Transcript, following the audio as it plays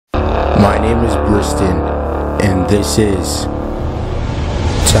name is Briston, and this is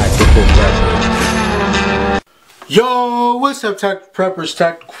Tactical Prepper. Yo, what's up, Tactical Preppers,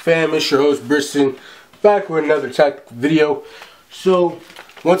 Tactical fam? It's your host, Briston, back with another tactical video. So,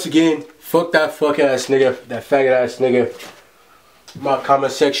 once again, fuck that fuck ass nigga, that faggot ass nigga. My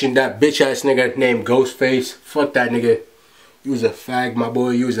comment section, that bitch ass nigga named Ghostface. Fuck that nigga. You was a fag, my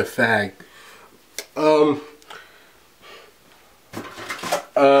boy. You was a fag.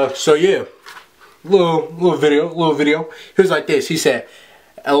 So yeah, little video. He was like this. He said,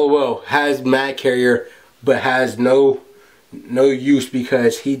 "LOL, has mag carrier, but has no use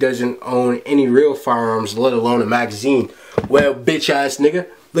because he doesn't own any real firearms, let alone a magazine." Well, bitch ass nigga,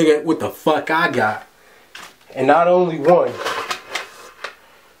 look at what the fuck I got, and not only one.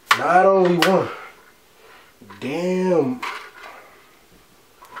 Damn.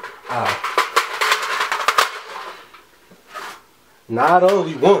 Not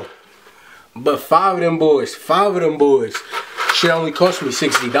only one, but five of them boys. Shit only cost me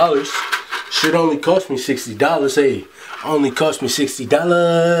 $60. Shit only cost me $60. Hey, only cost me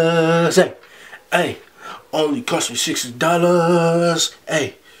 $60. Hey, hey, only cost me $60.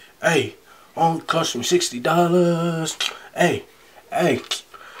 Hey, hey, only cost me $60. Hey, hey,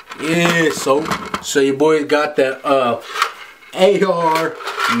 yeah. So your boys got that AR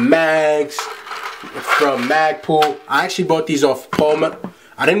mags from Magpul. I actually bought these off Paul.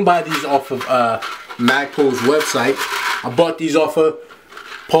 I didn't buy these off of Magpul's website. I bought these off of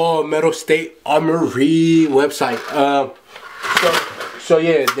Paul Metal State Armory website. So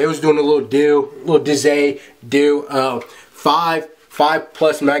yeah, they was doing a little deal, deal.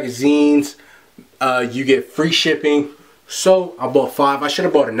 5+ magazines. You get free shipping. So I bought 5. I should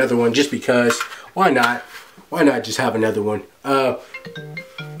have bought another one just because. Why not? Why not just have another one?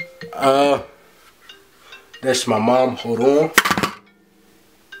 That's my mom. Hold on.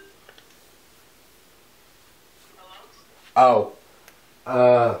 Oh.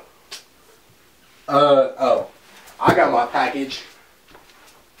 Oh. I got my package.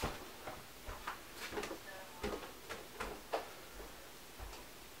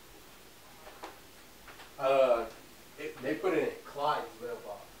 They put it in Clyde's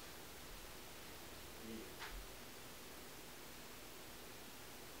mailbox.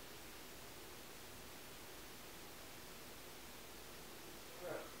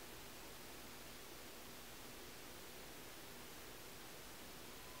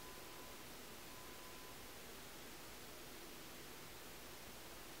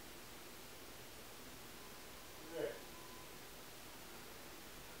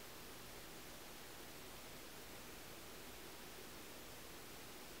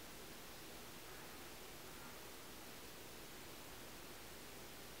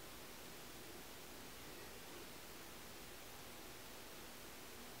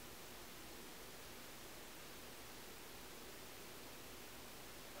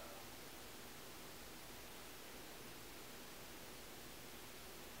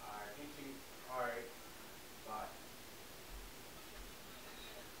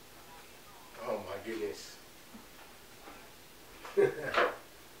 Goodness.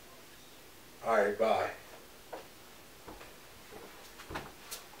 Alright, bye.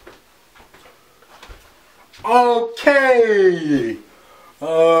 Okay.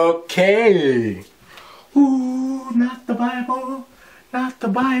 Ooh, not the Bible. Not the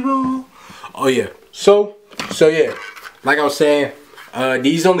Bible. Oh yeah. So yeah. Like I was saying,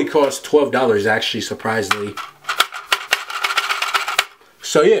 these only cost $12 actually, surprisingly.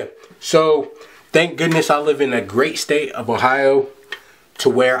 So yeah. So thank goodness I live in a great state of Ohio to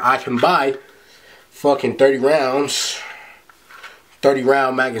where I can buy fucking 30 round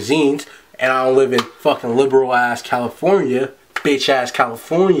magazines, and I don't live in fucking liberal ass California, bitch ass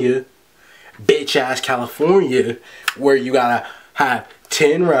California, where you gotta have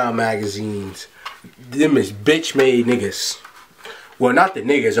 10 round magazines. Them is bitch made niggas. Well, not the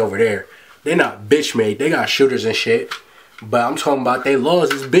niggas over there. They're not bitch made. They got shooters and shit. But I'm talking about they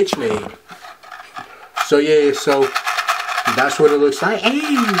laws is bitch made. So yeah, so that's what it looks like. Hey,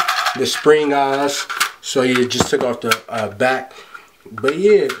 the spring eyes. So yeah, just took off the back. But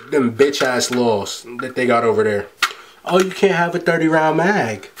yeah, them bitch ass laws that they got over there. Oh, you can't have a 30 round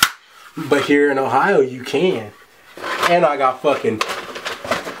mag. But here in Ohio, you can. And I got 5 of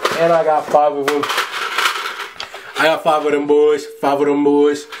them. I got 5 of them boys. 5 of them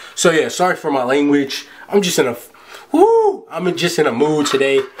boys. So yeah, sorry for my language. I'm just in a mood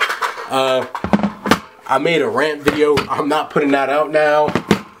today. I made a rant video. I'm not putting that out now.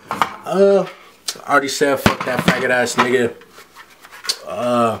 I already said fuck that faggot ass nigga.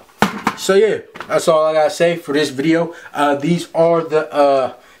 So yeah, that's all I gotta say for this video. These are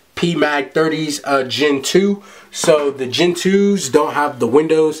the PMag 30s Gen 2. So the Gen 2s don't have the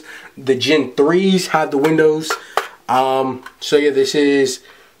windows. The Gen 3s have the windows. So yeah, this is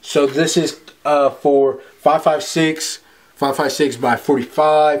for 556 by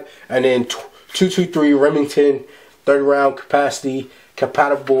 45, and then 223 Remington 30 round capacity,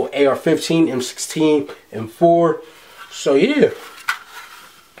 compatible AR-15, M16, M4. So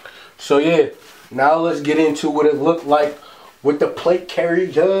yeah, now let's get into what it looked like with the plate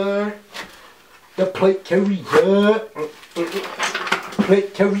carrier. The plate carrier.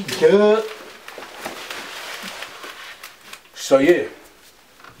 Plate carrier. So yeah.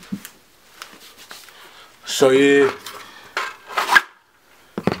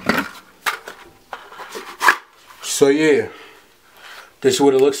 This is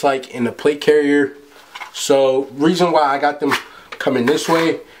what it looks like in the plate carrier. So reason why I got them coming this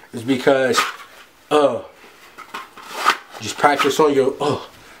way is because just practice on your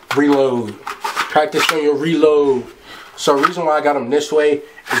reload. Practice on your reload. So the reason why I got them this way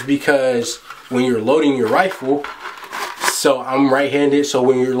is because when you're loading your rifle, so I'm right-handed, so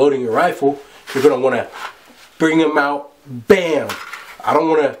when you're loading your rifle, you're gonna want to bring them out, bam. I don't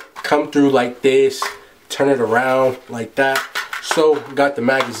want to come through like this, turn it around like that. So got the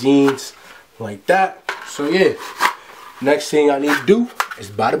magazines like that. So yeah, next thing I need to do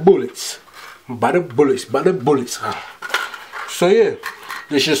is buy the bullets. Buy the bullets, buy the bullets. So yeah,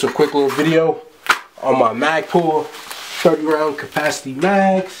 this is just a quick little video on my Magpul 30 round capacity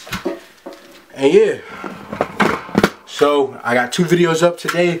mags. And yeah, so I got 2 videos up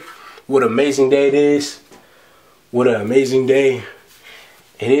today. What an amazing day it is. What an amazing day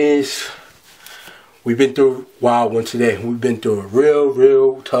it is. We've been through a wild one today. We've been through a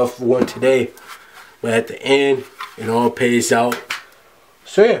real tough one today. But at the end, it all pays out.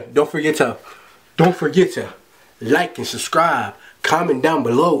 So yeah, don't forget to like and subscribe. Comment down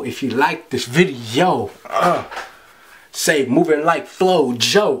below if you like this video. Say moving like Flow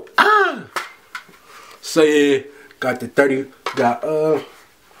Joe. So yeah, got the 30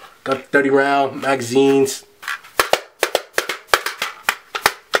 round magazines.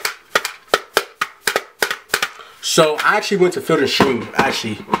 So I actually went to Field and Stream.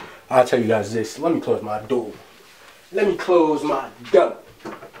 Actually, I'll tell you guys this. Let me close my door. Let me close my door.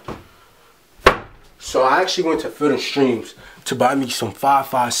 So I actually went to Field and Streams to buy me some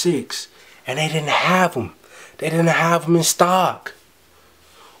 5.56, and they didn't have them. They didn't have them in stock.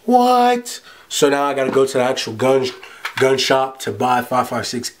 What? So now I gotta go to the actual gun shop to buy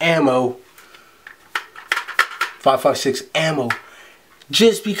 5.56 ammo. 5.56 ammo,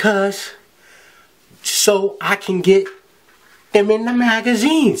 just because, so I can get them in the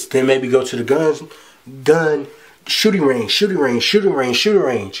magazines. Then maybe go to the gun shooting range,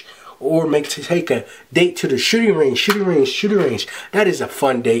 or take a date to the shooting range. That is a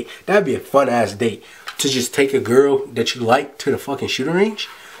fun date. That'd be a fun ass date, to just take a girl that you like to the fucking shooting range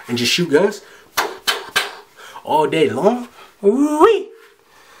and just shoot guns all day long. Woo-wee.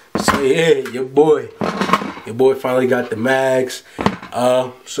 So yeah, your boy finally got the mags.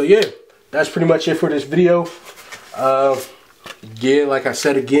 So yeah, that's pretty much it for this video. Again, like I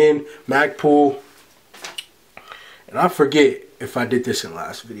said again, Magpul. And I forget if I did this in the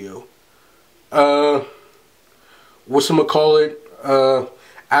last video. Whatchamacallit,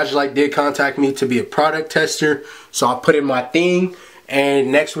 Agilite did contact me to be a product tester, so I'll put in my thing, and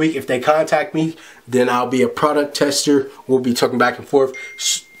next week if they contact me, then I'll be a product tester. We'll be talking back and forth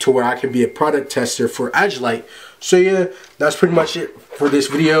to where I can be a product tester for Agilite. So yeah, that's pretty much it for this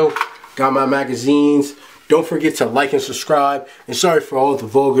video. Got my magazines. Don't forget to like and subscribe, and sorry for all the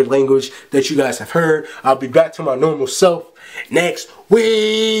vulgar language that you guys have heard. I'll be back to my normal self next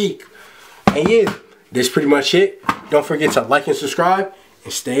week. And yeah, that's pretty much it. Don't forget to like and subscribe,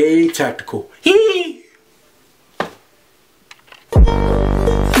 and stay tactical. Hee!